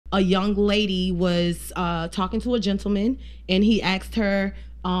a young lady was talking to a gentleman, and he asked her,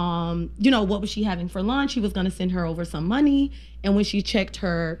 what was she having for lunch? He was going to send her over some money, and when she checked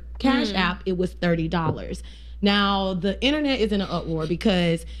her Cash App, it was $30. Now, the internet is in an uproar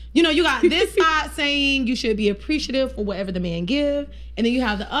because, you got this side saying you should be appreciative for whatever the man give, and then you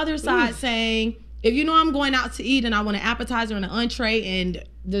have the other side saying, if I'm going out to eat and I want an appetizer and an entree and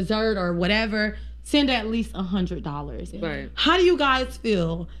dessert or whatever, send at least $100. Right. How do you guys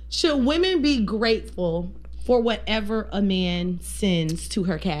feel? Should women be grateful for whatever a man sends to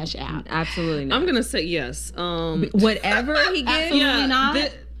her Cash App? Absolutely not. I'm gonna say yes. Whatever he gives, absolutely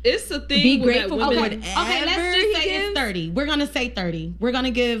not. It's a thing. Be grateful for Okay, whatever let's just say he it's gives. 30. We're gonna say 30. We're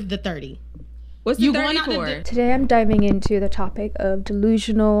gonna give the 30. What's the You 30 going out to for? Today I'm diving into the topic of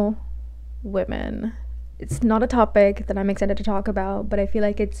delusional women. It's not a topic that I'm excited to talk about, but I feel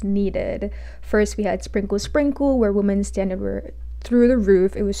like it's needed. First, we had Sprinkle Sprinkle, where women's standards were through the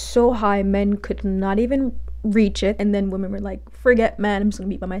roof. It was so high, men could not even reach it. And then women were like, forget men, I'm just gonna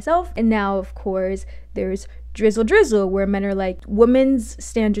be by myself. And now, of course, there's Drizzle, where men are like, women's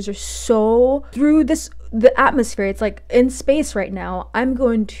standards are so through the atmosphere. It's like in space right now. I'm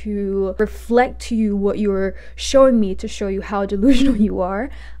going to reflect to you what you're showing me to show you how delusional you are.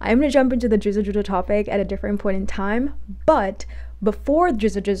 I'm going to jump into the Drizzle topic at a different point in time, but before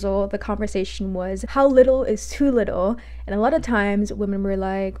Drizzle, the conversation was how little is too little. And a lot of times women were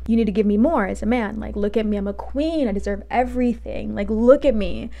like, you need to give me more as a man. Like, look at me, I'm a queen, I deserve everything. Like, look at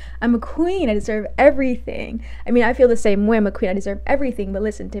me, I'm a queen, I deserve everything. I mean, I feel the same way, I'm a queen, I deserve everything. But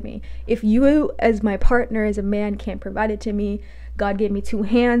listen to me, if you as my partner, as a man, can't provide it to me, God gave me 2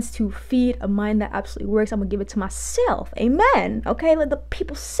 hands, 2 feet, a mind that absolutely works, I'm gonna give it to myself. Amen. Okay, let the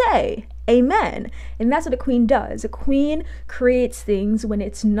people say amen. And that's what a queen does. A queen creates things when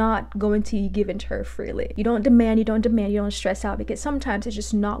it's not going to be given to her freely. You don't demand, you don't stress out, because sometimes it's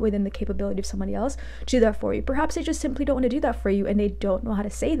just not within the capability of somebody else to do that for you. Perhaps they just simply don't want to do that for you, and they don't know how to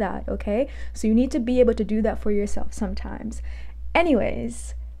say that, okay? So you need to be able to do that for yourself sometimes.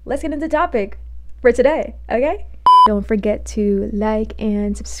 Anyways, let's get into the topic for today, okay? Don't forget to like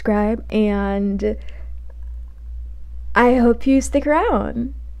and subscribe, and I hope you stick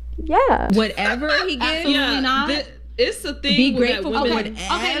around. Yeah. Whatever he gives, Absolutely not. It's a thing. Be grateful for Okay, whatever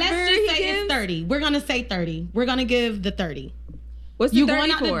let's just he say gives. it's 30. We're gonna say 30. We're gonna give the 30. What's the You 30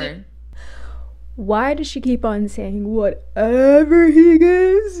 going out to for? Why does she keep on saying whatever he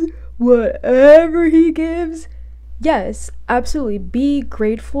gives? Whatever he gives? Yes, absolutely. Be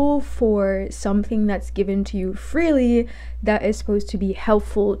grateful for something that's given to you freely that is supposed to be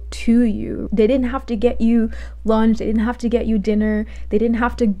helpful to you. They didn't have to get you lunch. They didn't have to get you dinner. They didn't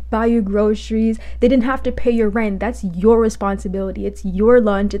have to buy you groceries. They didn't have to pay your rent. That's your responsibility. It's your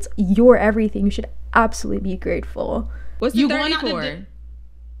lunch. It's your everything. You should absolutely be grateful. What's the You 30 going out to for?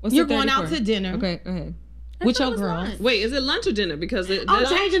 What's You're the 30 going out for? to dinner Okay, go ahead. with your girls. Wait, is it lunch or dinner? Because I'm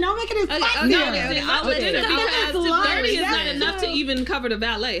changing. I'm making it spicy. No, I'll let dinner because lunch. 30 is not That's enough to even cover the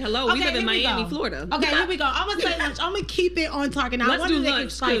valet. Hello, we live in Miami, Florida. Okay, here we go. I'm gonna say lunch. I'm gonna keep it on target. Now, Let's I do want to make it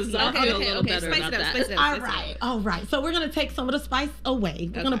lunch because spicy. I feel a little better about that. All right. So we're gonna take some of the spice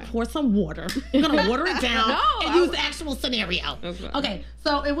away. We're gonna pour some water. We're gonna water it down and use the actual scenario. Okay.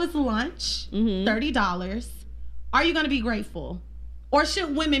 So it was lunch, $30. Are you gonna be grateful, or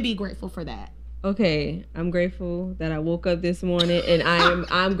should women be grateful for that? Okay, I'm grateful that I woke up this morning, and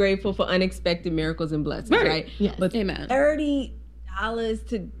I'm grateful for unexpected miracles and blessings, right? Yes. But Amen. $30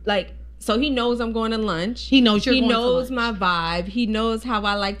 to so he knows I'm going to lunch. He knows you're He going to knows lunch. my vibe. He knows how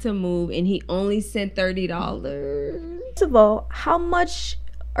I like to move, and he only sent $30. First of all, how much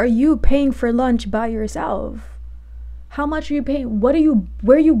are you paying for lunch by yourself? How much are you paying? Where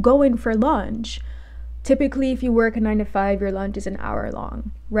are you going for lunch? Typically, if you work a 9 to 5, your lunch is an hour long,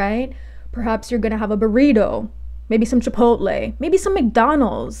 right? Perhaps you're gonna have a burrito, maybe some Chipotle, maybe some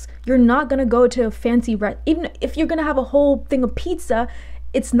McDonald's. You're not gonna go to a fancy even if you're gonna have a whole thing of pizza,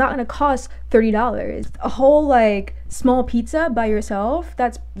 it's not gonna cost $30. A whole small pizza by yourself,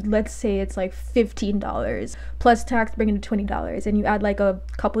 that's, let's say it's like $15 plus tax, bringing it to $20, and you add a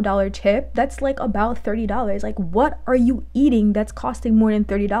couple dollar tip, that's about $30. What are you eating that's costing more than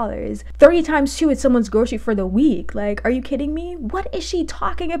 $30? 30 times 2 is someone's grocery for the week. Are you kidding me? What is she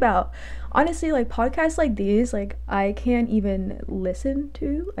talking about? Honestly, podcasts like these, I can't even listen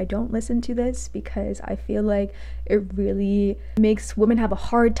to. I don't listen to this because I feel like it really makes women have a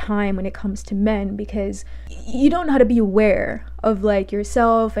hard time when it comes to men, because you don't know how to be aware of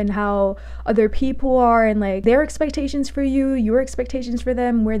yourself and how other people are, and their expectations for you, your expectations for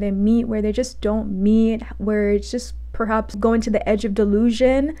them, where they meet, where they just don't meet, where it's just perhaps going to the edge of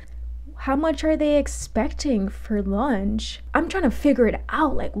delusion. how much are they expecting for lunch? I'm trying to figure it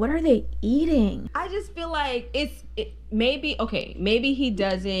out. Like, what are they eating? I just feel like maybe he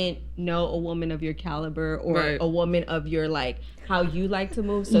doesn't know a woman of your caliber or a woman of your, like, how you like to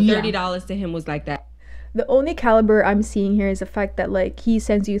move. So $30 to him was like that. The only caliber I'm seeing here is the fact that, like, he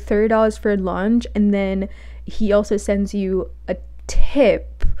sends you $30 for lunch, and then he also sends you a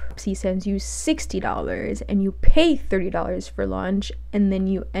tip. He sends you $60 and you pay $30 for lunch, and then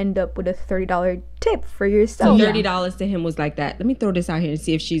you end up with a $30 tip for yourself. So $30 to him was like that. Let me throw this out here and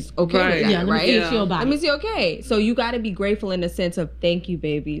see if she's okay with that, right? Let me see, okay. So you got to be grateful in the sense of, thank you,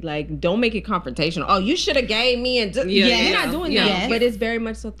 baby. Like, don't make it confrontational. Oh, you should have gave me, and you're not doing that. But it's very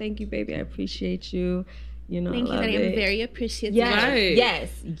much so, thank you, baby. I appreciate you. You know, thank you, honey. I'm very appreciative. Yes, right. yes.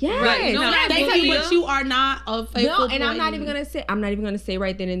 Right. No, thank you, but you are not a faithful and I'm not even gonna say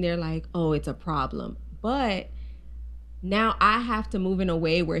right then and there, like, oh, it's a problem. But now I have to move in a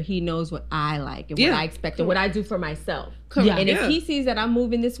way where he knows what I like and what I expect and what I do for myself. And if he sees that I'm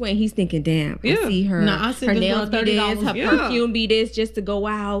moving this way, and he's thinking, damn, I see her. Her nails be this, her perfume be this, just to go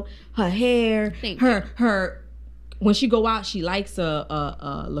out. Her hair, her. When she go out, she likes a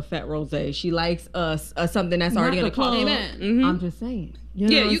Lafette Rosé. She likes something that's already gonna cost. Amen. Mm-hmm. I'm just saying.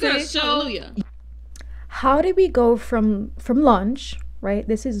 You gotta show. Hallelujah. How did we go from lunch, right?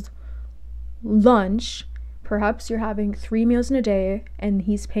 This is lunch. Perhaps you're having 3 meals in a day, and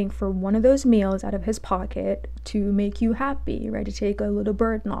he's paying for one of those meals out of his pocket to make you happy, right? To take a little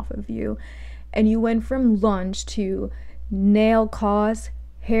burden off of you. And you went from lunch to nail costs,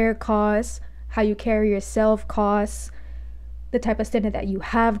 hair costs, how you carry yourself costs, the type of standard that you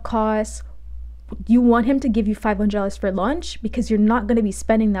have costs. You want him to give you $500 for lunch because you're not going to be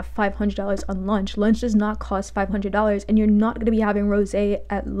spending that $500 on lunch. Lunch does not cost $500, and you're not going to be having rosé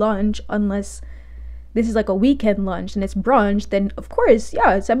at lunch unless this is like a weekend lunch and it's brunch. Then of course,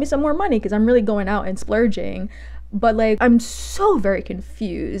 send me some more money because I'm really going out and splurging. But like, I'm so very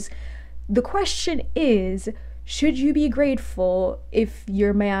confused. The question is, should you be grateful if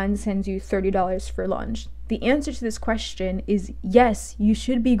your man sends you $30 for lunch? The answer to this question is yes, you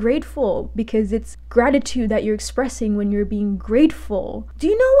should be grateful, because it's gratitude that you're expressing when you're being grateful. Do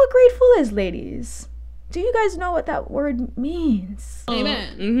you know what grateful is, ladies? Do you guys know what that word means?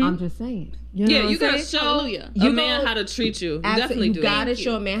 Amen. Mm-hmm. I'm just saying. You gotta show a man how to treat you. Definitely do. You gotta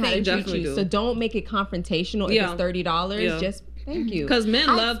show a man how to treat you. So don't make it confrontational. If it's $30, just thank you. Because men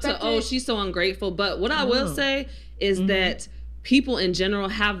love to, she's so ungrateful. But what I will say is that people in general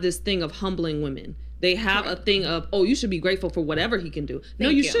have this thing of humbling women. They have a thing of, you should be grateful for whatever he can do. No,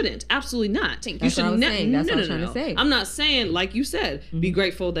 you shouldn't. Absolutely not. You should never. That's what I'm trying to say. I'm not saying, like you said, be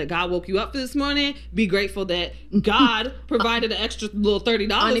grateful that God woke you up this morning. Be grateful that God provided an extra little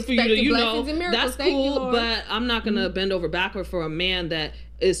 $30 for you to, that's cool. But I'm not gonna bend over backward for a man that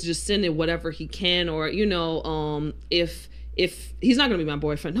is just sending whatever he can, or if he's not gonna be my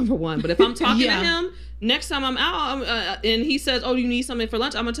boyfriend, number one. But if I'm talking to him, next time I'm out and he says, "Oh, you need something for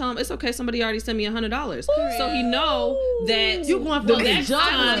lunch," I'm gonna tell him it's okay. Somebody already sent me $100, so he know that you're going for the next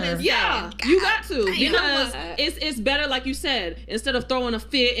time. Yeah, you got to, because it's better, like you said, instead of throwing a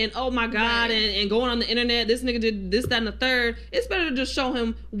fit and oh my God and going on the internet, this nigga did this, that, and the third. It's better to just show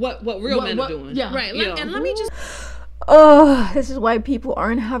him what real men are doing. Yeah, right. And let me just. Oh, this is why people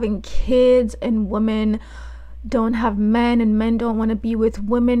aren't having kids, and women don't have men, and men don't want to be with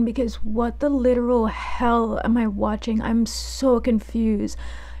women, because what the literal hell am I watching? I'm so confused.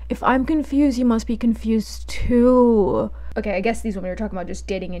 If I'm confused, you must be confused too. Okay, I guess these women are talking about just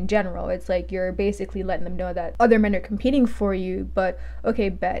dating in general. It's like you're basically letting them know that other men are competing for you. But okay,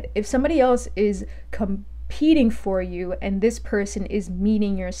 bet if somebody else is competing for you and this person is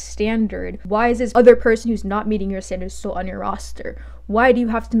meeting your standard, why is this other person who's not meeting your standards still on your roster? Why do you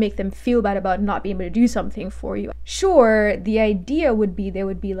have to make them feel bad about not being able to do something for you? Sure, the idea would be they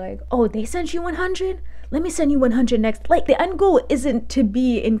would be like, oh, they sent you 100? Let me send you 100 next. Like, the end goal isn't to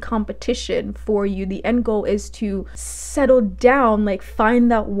be in competition for you. The end goal is to settle down, like find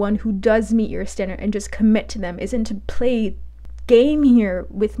that one who does meet your standard and just commit to them. Isn't to play game here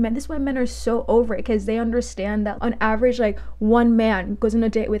with men. This is why men are so over it, because they understand that on average, like, one man goes on a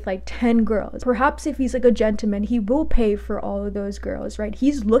date with like 10 girls. Perhaps if he's like a gentleman, he will pay for all of those girls, right?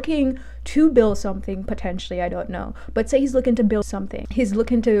 He's looking to build something, potentially, I don't know, but say he's looking to build something. He's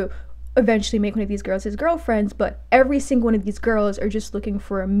looking to eventually make one of these girls his girlfriends, but every single one of these girls are just looking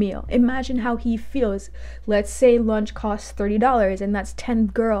for a meal. Imagine how he feels. Let's say lunch costs $30 and that's 10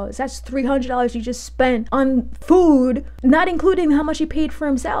 girls. That's $300 you just spent on food, not including how much he paid for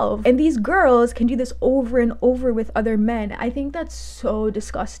himself. And these girls can do this over and over with other men. I think that's so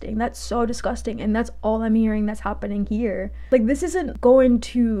disgusting. That's so disgusting. And that's all I'm hearing that's happening here. Like, this isn't going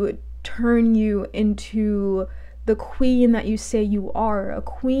to turn you into the queen that you say you are. A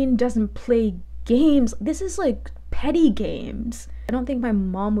queen doesn't play games. This is like petty games. I don't think my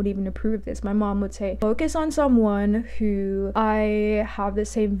mom would even approve of this. My mom would say, focus on someone who I have the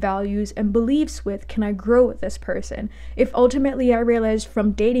same values and beliefs with. Can I grow with this person? If ultimately I realize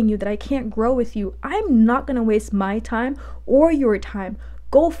from dating you that I can't grow with you, I'm not gonna waste my time or your time.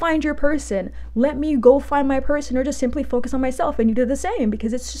 Go find your person. Let me go find my person, or just simply focus on myself and you do the same,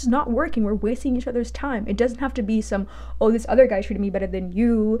 because it's just not working. We're wasting each other's time. It doesn't have to be some, oh, this other guy treated me better than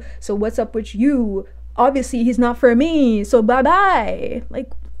you, so what's up with you? Obviously he's not for me, so bye-bye. Like,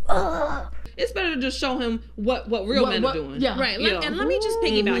 ugh. It's better to just show him what real men are doing. Yeah. Right. And let me just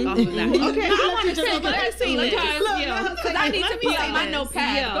piggyback off of that. Okay. I want to say, but I say this. Because I need to be on my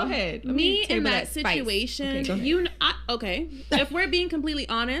notepad. Yeah. Go ahead. Me in that situation, if we're being completely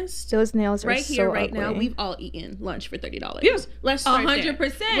honest, Those nails are right here, so right ugly. now, we've all eaten lunch for $30. Yes. Let's start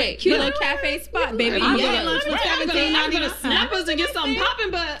 100%. Wait, Cute little cafe spot, baby. I'm Yeah. gonna snap us and get something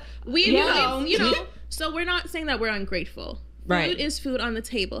popping, but you know. So we're not saying that we're ungrateful. Right. Food is food on the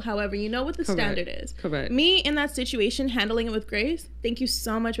table. However, you know what the standard is. Correct. Me in that situation, handling it with grace. Thank you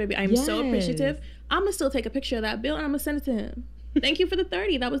so much, baby. I'm so appreciative. I'm gonna still take a picture of that bill and I'm gonna send it to him. Thank you for the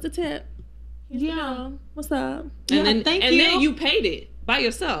 30. That was the tip. Here's the bill. What's up? And then you paid it by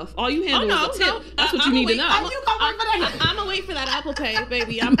yourself. All you handled was a tip. That's what you need to know. I'm gonna wait for that Apple Pay,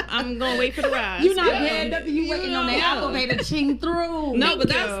 baby. I'm gonna wait for the ride. You're not dead. You waiting on the Apple Pay to ching through. No, but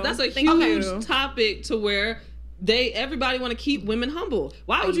that's a huge topic to where everybody want to keep women humble.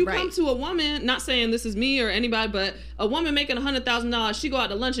 Why would you come to a woman, not saying this is me or anybody, but a woman making $100,000, she go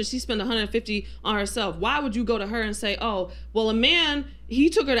out to lunch and she spend $150 on herself. Why would you go to her and say, oh, well, a man, he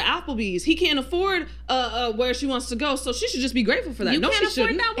took her to Applebee's. He can't afford where she wants to go, so she should just be grateful for that. You no, can't she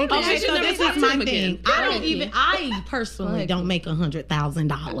shouldn't. That woman. Okay, so this is my thing. Again. I personally don't make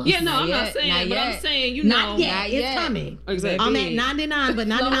 $100,000. Yeah, no, I'm not saying, but I'm saying, you know. Not yet. It's coming. Exactly. I'm at 99, but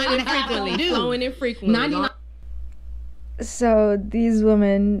 99 and a half won't do. Flowing in frequently. 99. So these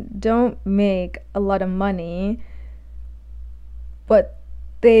women don't make a lot of money, but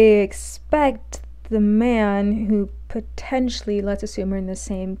they expect the man who potentially, let's assume, are in the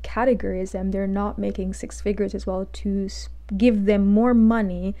same category as them, they're not making six figures as well, to give them more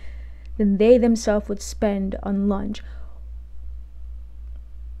money than they themselves would spend on lunch.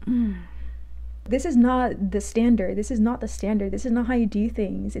 This is not the standard. This is not the standard. This is not how you do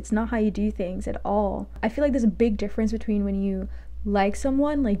things. It's not how you do things at all. I feel like there's a big difference between when you like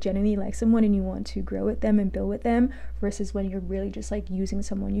someone, like genuinely like someone, and you want to grow with them and build with them, versus when you're really just like using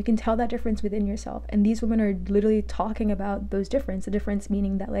someone. You can tell that difference within yourself. And these women are literally talking about those difference. The difference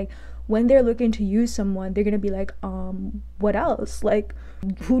meaning that like when they're looking to use someone, they're gonna be like, what else? Like,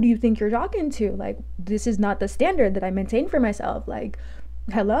 who do you think you're talking to? Like, this is not the standard that I maintain for myself. Like,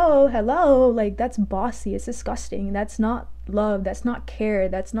 hello, like, that's bossy. It's disgusting. That's not love. That's not care.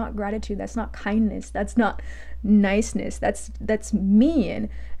 That's not gratitude. That's not kindness. That's not niceness. That's mean.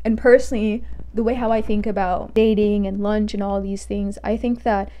 And personally, the way how I think about dating and lunch and all these things, I think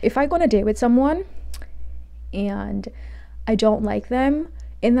that if I go on a date with someone and I don't like them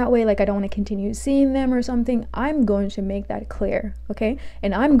in that way, like I don't want to continue seeing them or something, I'm going to make that clear, okay?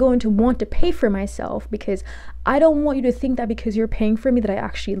 And I'm going to want to pay for myself, because I don't want you to think that because you're paying for me that I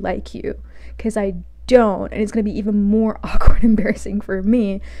actually like you, because I don't, and it's going to be even more awkward and embarrassing for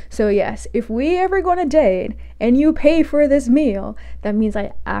me. So yes, if we ever go on a date and you pay for this meal, that means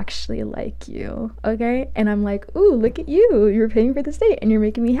I actually like you, okay? And I'm like, ooh, look at you, you're paying for this date and you're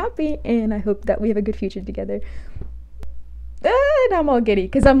making me happy, and I hope that we have a good future together. And I'm all giddy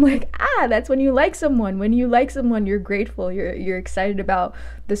because I'm like, that's when you like someone. When you like someone, you're grateful, you're excited about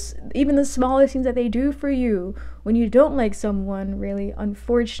this, even the smallest things that they do for you. When you don't like someone, really,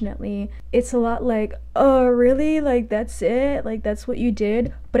 unfortunately, it's a lot like, oh really, like that's it, like that's what you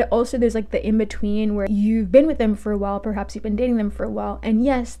did. But also there's like the in-between where you've been with them for a while, perhaps you've been dating them for a while, and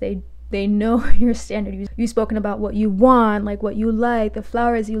yes, they know your standard. You've spoken about what you want, like what you like, the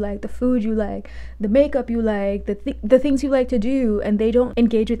flowers you like, the food you like, the makeup you like, the things you like to do, and they don't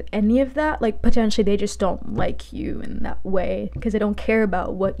engage with any of that. Like, potentially they just don't like you in that way because they don't care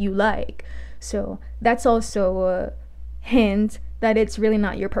about what you like. So that's also a hint that it's really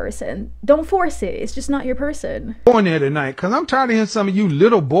not your person. Don't force it. It's just not your person. Going there tonight, because I'm tired of hearing some of you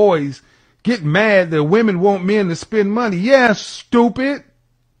little boys get mad that women want men to spend money. Yeah, stupid.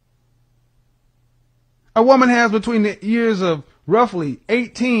 A woman has between the years of roughly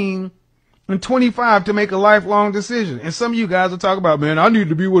 18 and 25 to make a lifelong decision. And some of you guys will talk about, man, I need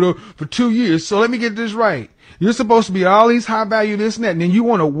to be with her for 2 years. So let me get this right. You're supposed to be all these high value, this and that, and then you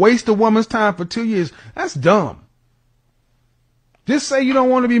want to waste a woman's time for 2 years. That's dumb. Just say you don't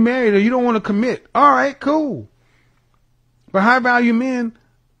want to be married or you don't want to commit. All right, cool. But high value men,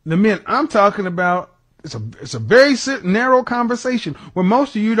 the men I'm talking about, it's a very narrow conversation where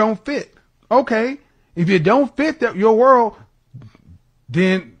most of you don't fit. Okay, if you don't fit your world,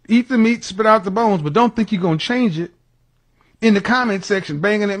 then eat the meat, spit out the bones, but don't think you're going to change it. In the comment section,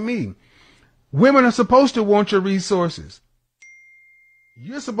 banging at me. Women are supposed to want your resources.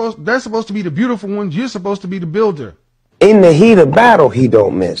 They're supposed to be the beautiful ones. You're supposed to be the builder. In the heat of battle, he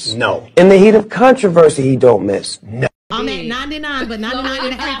don't miss. No. In the heat of controversy, he don't miss. No. I'm at 99, but 99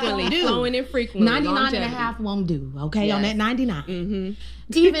 and a half won't do. Flowing and frequently. 99 and a half won't do. Okay, yes. I'm at 99. Mm-hmm.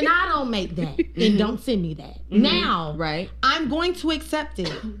 Even I don't make that, and don't send me that. Mm-hmm. Now, right? I'm going to accept it.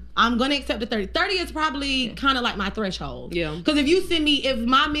 I'm going to accept the 30. 30 is probably kind of like my threshold. Yeah. Because if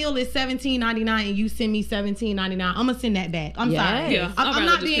my meal is $17.99 and you send me $17.99, I'm gonna send that back. I'm sorry. Yeah. I'm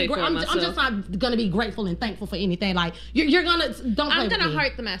not being. I'm just not gonna be grateful and thankful for anything. Like you're gonna don't. I'm gonna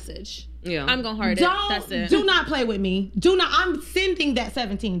heart the message. Yeah. I'm gonna heart it. That's it. Do not play with me. Do not. I'm sending that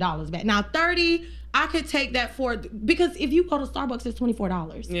 $17 back. Now 30. I could take that because if you go to Starbucks, it's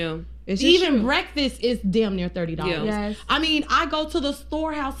 $24. Yeah. Even breakfast is damn near $30. Yeah. Yes. I mean, I go to the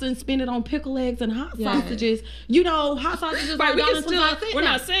storehouse and spend it on pickle eggs and hot sausages. You know, hot sausages right, we're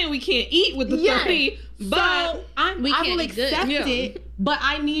not saying we can't eat with the 30, but so I will accept it, but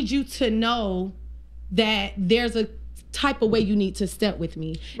I need you to know that there's a type of way you need to step with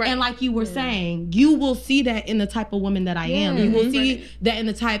me. Right. And like you were saying, you will see that in the type of woman that I am. You will see that in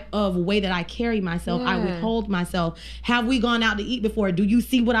the type of way that I carry myself, I withhold myself. Have we gone out to eat before? Do you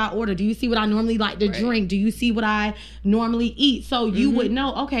see what I order? Do you see what I normally like to drink? Do you see what I normally eat? So you would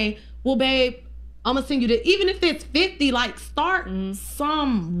know, okay, well, babe, I'm gonna send you even if it's 50, like start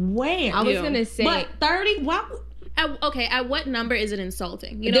somewhere. I was gonna say, but 30, why? At what number is it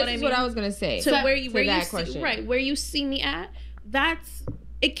insulting? You know what I mean? This is what I was gonna say. So where you see me at,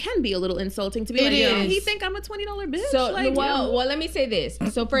 it can be a little insulting to be like, yo, he think I'm a $20 bitch. So well, let me say this.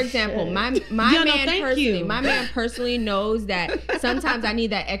 So for example, my man personally knows that sometimes I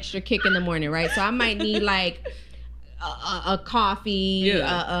need that extra kick in the morning, right? So I might need like a coffee,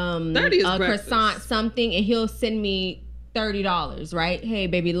 a croissant, something, and he'll send me $30, right? Hey,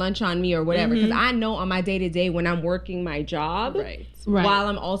 baby, lunch on me or whatever. Because I know on my day-to-day when I'm working my job, while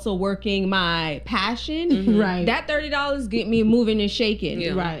I'm also working my passion, that $30 get me moving and shaking.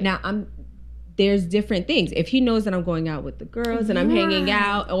 Yeah. Right. Now, there's different things. If he knows that I'm going out with the girls and I'm hanging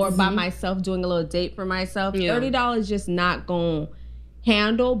out or by myself doing a little date for myself, $30 just not going to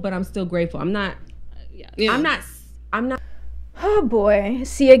handle, but I'm still grateful. I'm not. Oh boy.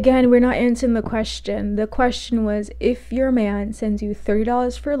 See, again, we're not answering the question. The question was, if your man sends you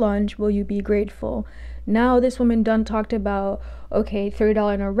 $30 for lunch, will you be grateful? Now this woman done talked about, okay, $30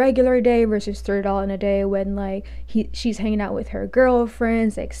 on a regular day versus $30 on a day when like she's hanging out with her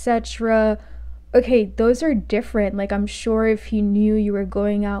girlfriends, etc. Okay, those are different. Like, I'm sure if he knew you were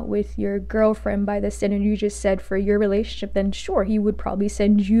going out with your girlfriend by the standard you just said for your relationship, then sure, he would probably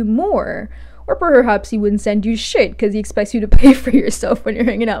send you more. Or perhaps he wouldn't send you shit because he expects you to pay for yourself when you're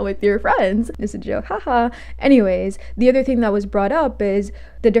hanging out with your friends. It's a joke, haha. Anyways, the other thing that was brought up is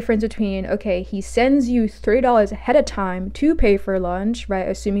the difference between, okay, he sends you $30 ahead of time to pay for lunch, right?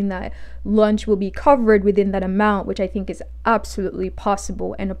 Assuming that lunch will be covered within that amount, which I think is absolutely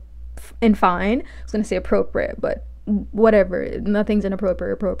possible and fine. I was going to say appropriate, but whatever. Nothing's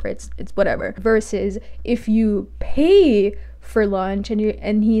inappropriate, appropriate. It's whatever. Versus if you pay for lunch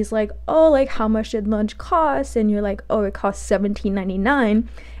and he's like, oh, like how much did lunch cost? And you're like, oh, it costs $17.99,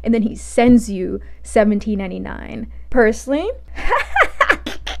 and then he sends you $17.99. Personally,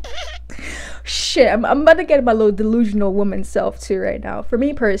 shit, I'm about to get my little delusional woman self too right now. For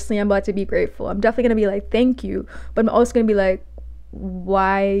me personally, I'm about to be grateful. I'm definitely gonna be like, thank you, but I'm also gonna be like,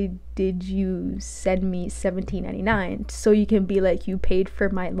 why did you send me $17.99? So you can be like, you paid for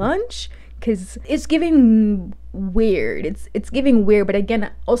my lunch? Because it's giving weird. It's giving weird. But again,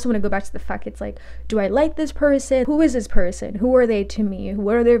 I also want to go back to the fact, it's like, do I like this person? Who is this person? Who are they to me?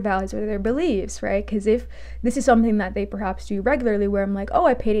 What are their values? What are their beliefs, right? Because if this is something that they perhaps do regularly, where I'm like, oh,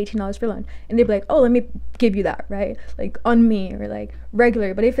 I paid $18 for lunch, and they'd be like, oh, let me give you that, right? Like on me, or like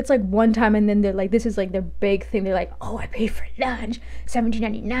regular. But if it's like one time and then they're like, this is like their big thing, they're like, oh, I paid for lunch,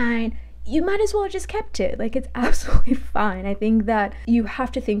 $17.99. You might as well have just kept it. Like, it's absolutely fine. I think that you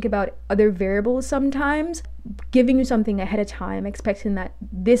have to think about other variables sometimes. Giving you something ahead of time, expecting that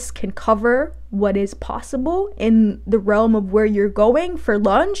this can cover what is possible in the realm of where you're going for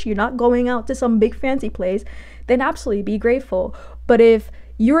lunch, you're not going out to some big fancy place, then absolutely be grateful. But if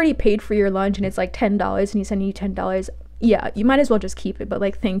you already paid for your lunch and it's like $10 and he's sending you $10, yeah, you might as well just keep it. But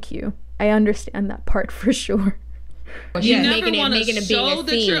like, thank you. I understand that part for sure. You never want to show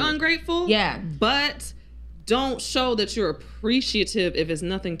that you're ungrateful. Yeah. But don't show that you're appreciative if it's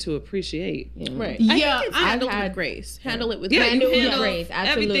nothing to appreciate. Right. Yeah. Handle it with grace. Handle it with grace. Handle grace.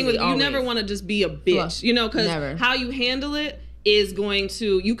 Absolutely. Everything. You never want to just be a bitch, you know, because how you handle it is going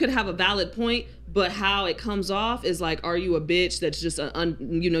to, you could have a valid point, but how it comes off is like, are you a bitch that's just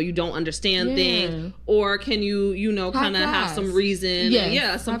you don't understand thing, or can you kind of have some reason,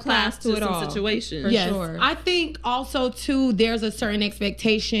 some class to some situation. For sure. I think also too, there's a certain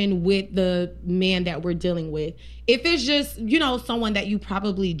expectation with the man that we're dealing with. If it's just, someone that you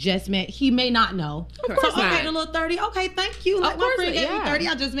probably just met, he may not know. Of course not. Okay, the little 30. Okay, thank you. Like my friend gave me 30.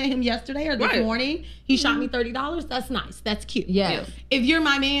 I just met him yesterday or this morning. He shot me $30. That's nice. That's cute. Yes. If you're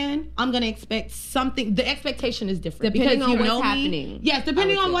my man, I'm going to expect something. The expectation is different. Depending on what's happening. Yes,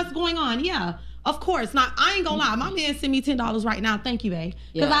 depending on what's going on. Yeah. Of course. Now, I ain't gonna lie. My man sent me $10 right now. Thank you, babe.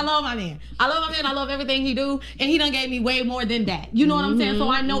 Because I love my man. I love everything he do. And he done gave me way more than that. You know what I'm saying? So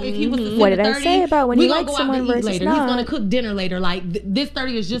I know if he was to send what did 30, I say about when you like someone versus later. not? He's gonna cook dinner later. Like, this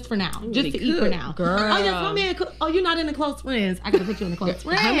 30 is just for now. Just to eat for now. Girl. Oh, yes, my man cook. Oh, you're not in the close friends. I gotta put you in the close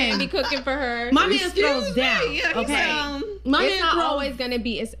friends. My man be cooking for her. My man throws down. Yeah, okay. My man not always gonna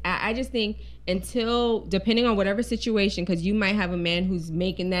be. I just think until, depending on whatever situation, because you might have a man who's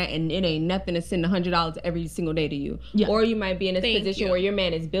making that and it ain't nothing to send $100 every single day to you. Yeah. Or you might be in a position where your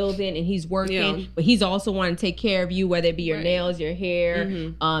man is building and he's working, but he's also wanting to take care of you, whether it be your nails, your hair,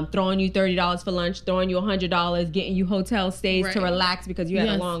 throwing you $30 for lunch, throwing you $100, getting you hotel stays to relax because you had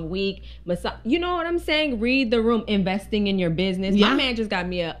a long week. You know what I'm saying? Read the room, investing in your business. My man just got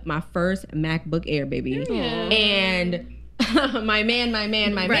me my first MacBook Air, baby. And my man,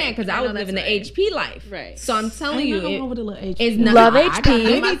 because I was living the HP life. Right. So I'm telling you, it's not. Love HP. I got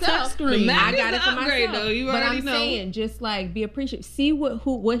it myself. I got it for myself. Though. You but already I'm know. saying, just like be appreciative. See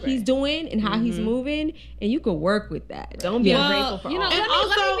what he's doing and how he's moving, and you could work with that. Don't be ungrateful for all.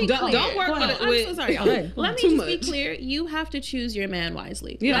 Let me be clear. Don't work with it. I'm so sorry. Let me just be clear. You have to choose your man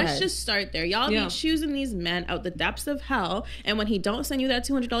wisely. Let's just start there. Y'all be choosing these men out the depths of hell, and when he don't send you that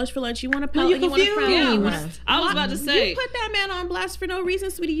 $200 for lunch, you want to pout and you want to frown. I was about to say. You put that man on blast for no reason,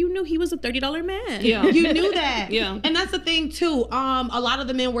 sweetie. You knew he was a $30 man. Yeah. You knew that. Yeah. And that's the thing too. A lot of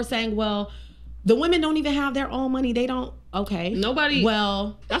the men were saying, well, the women don't even have their own money. They don't. Okay. Nobody.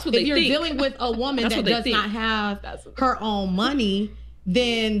 Well, that's what they think. If you're dealing with a woman that does not have her own money,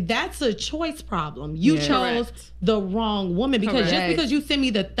 then that's a choice problem. You chose the wrong woman, because just because you send me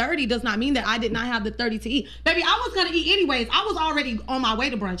the 30 does not mean that I did not have the 30 to eat. Baby, I was gonna eat anyways. I was already on my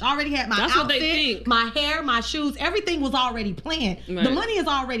way to brunch. I already had my outfit, my hair, my shoes. Everything was already planned. Right. The money is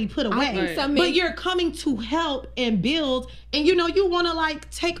already put away. But you're coming to help and build, and you want to like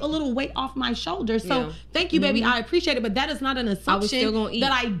take a little weight off my shoulders. So thank you, baby. I appreciate it, but that is not an assumption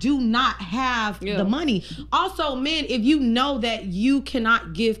that I do not have the money. Also, men, if you know that you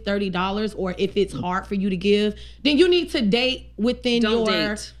cannot give $30, or if it's hard for you to give, then you need to date within Don't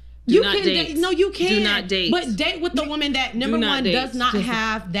your... date. You can date. No, you can. Do not date. But date with the woman that, number one, does not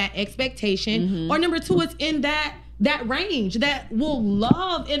have that expectation, or number two, is in that range, that will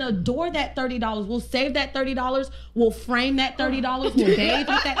love and adore that $30, will save that $30, will frame that $30, will bathe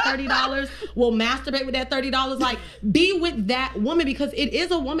with that $30, will masturbate with that $30. Like, be with that woman, because it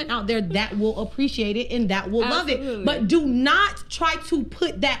is a woman out there that will appreciate it and that will love it. But do not try to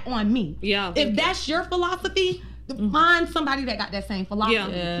put that on me. Yeah. If that's your philosophy, find somebody that got that same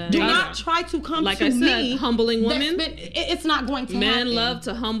philosophy. Do not try to come to me. Humbling women. It's not going to happen. Men love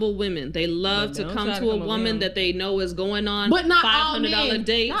to humble women. They love to come to a woman that they know is going on but not $500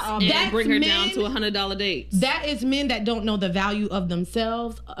 dates and bring her down to $100 dates. That is men that don't know the value of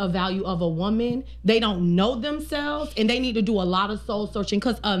themselves, a value of a woman. They don't know themselves, and they need to do a lot of soul searching,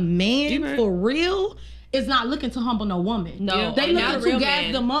 because a man for real is not looking to humble no woman. No, they looking to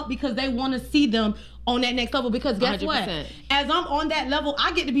gas them up because they want to see them on that next level. Because guess 100%. What? As I'm on that level,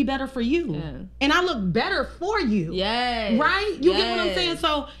 I get to be better for you. Yeah. And I look better for you. Yes. Right? You get what I'm saying?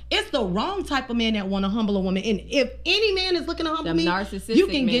 So it's the wrong type of man that want to humble a woman. And if any man is looking to humble me, you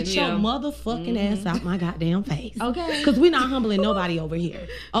can get your motherfucking ass out my goddamn face. Okay? Because we're not humbling nobody over here.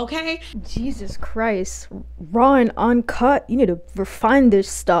 Okay? Jesus Christ. Raw and uncut. You need to refine this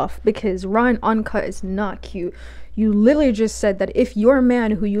stuff, because raw and uncut is not cute. You literally just said that if your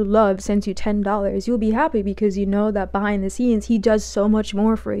man who you love sends you $10, you'll be happy because you know that behind the scenes he does so much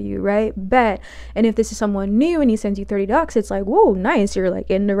more for you, right? Bet. And if this is someone new and he sends you $30, it's like, whoa, nice, you're like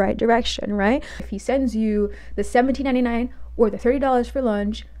in the right direction, right? If he sends you the $17.99 or the $30 for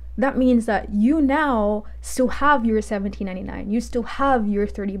lunch, that means that you now still have your $17.99. You still have your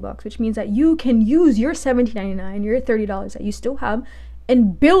 $30, which means that you can use your $17.99, your $30 that you still have,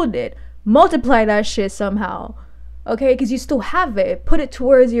 and build it. Multiply that shit somehow. Okay, because you still have it. Put it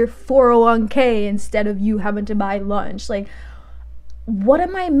towards your 401k instead of you having to buy lunch. Like, what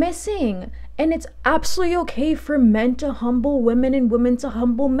am I missing? And it's absolutely okay for men to humble women and women to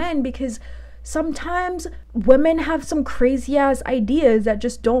humble men, because sometimes women have some crazy ass ideas that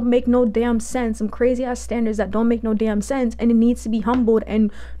just don't make no damn sense, some crazy ass standards that don't make no damn sense, and it needs to be humbled,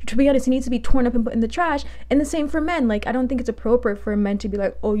 and to be honest, it needs to be torn up and put in the trash. And the same for men. Like, I don't think it's appropriate for men to be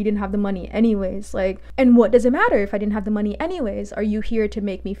like, oh, you didn't have the money anyways. Like, and what does it matter if I didn't have the money anyways? Are you here to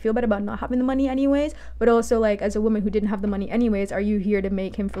make me feel bad about not having the money anyways? But also, like, as a woman who didn't have the money anyways, are you here to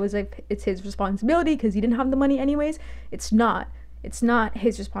make him feel as if it's his responsibility because he didn't have the money anyways? It's not. It's not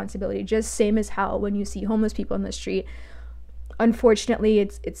his responsibility. Just same as how when you see homeless people in the street, unfortunately,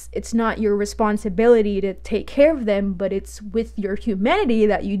 it's not your responsibility to take care of them, but it's with your humanity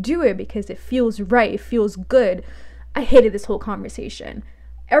that you do it because it feels right, it feels good. I hated this whole conversation.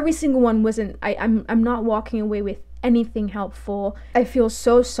 Every single one wasn't. I'm not walking away with anything helpful. I feel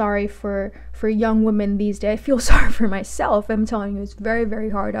so sorry for young women these days. I feel sorry for myself. I'm telling you, it's very, very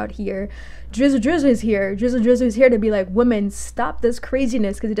hard out here. Drizzle is here. Drizzle is here to be like, women, stop this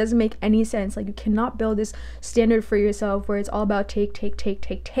craziness, because it doesn't make any sense. Like, you cannot build this standard for yourself where it's all about take,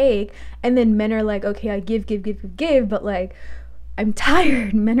 and then men are like, okay, I give, but like, I'm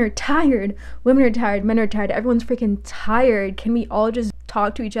tired. Men are tired. Women are tired. Men are tired. Everyone's freaking tired. Can we all just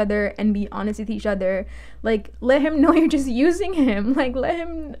talk to each other and be honest with each other? Like, let him know you're just using him. Like, let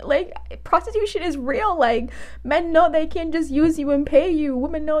him, like, prostitution is real. Like, men know they can just use you and pay you.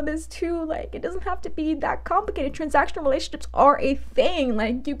 Women know this too. Like, it doesn't have to be that complicated. Transactional relationships are a thing.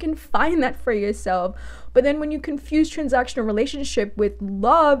 Like, you can find that for yourself. But then when you confuse transactional relationship with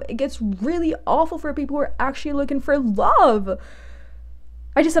love, it gets really awful for people who are actually looking for love.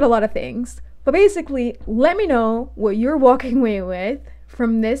 I just said a lot of things. But basically, let me know what you're walking away with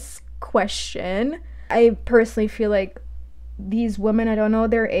from this question. I personally feel like these women, I don't know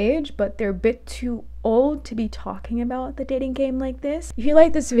their age, but they're a bit too old to be talking about the dating game like this. If you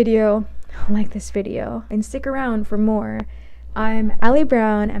like this video, like this video and stick around for more. I'm Allie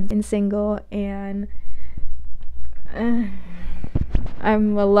Brown, I'm single, and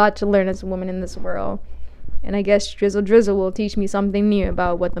I'm a lot to learn as a woman in this world. And I guess Drizzle will teach me something new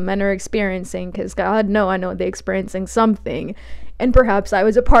about what the men are experiencing, because God know I know they're experiencing something, and perhaps I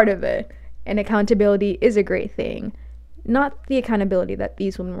was a part of it. And accountability is a great thing. Not the accountability that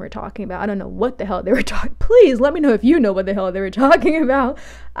these women were talking about. I don't know what the hell they were talking. Please let me know if you know what the hell they were talking about.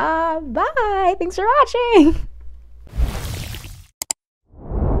 Bye. Thanks for watching.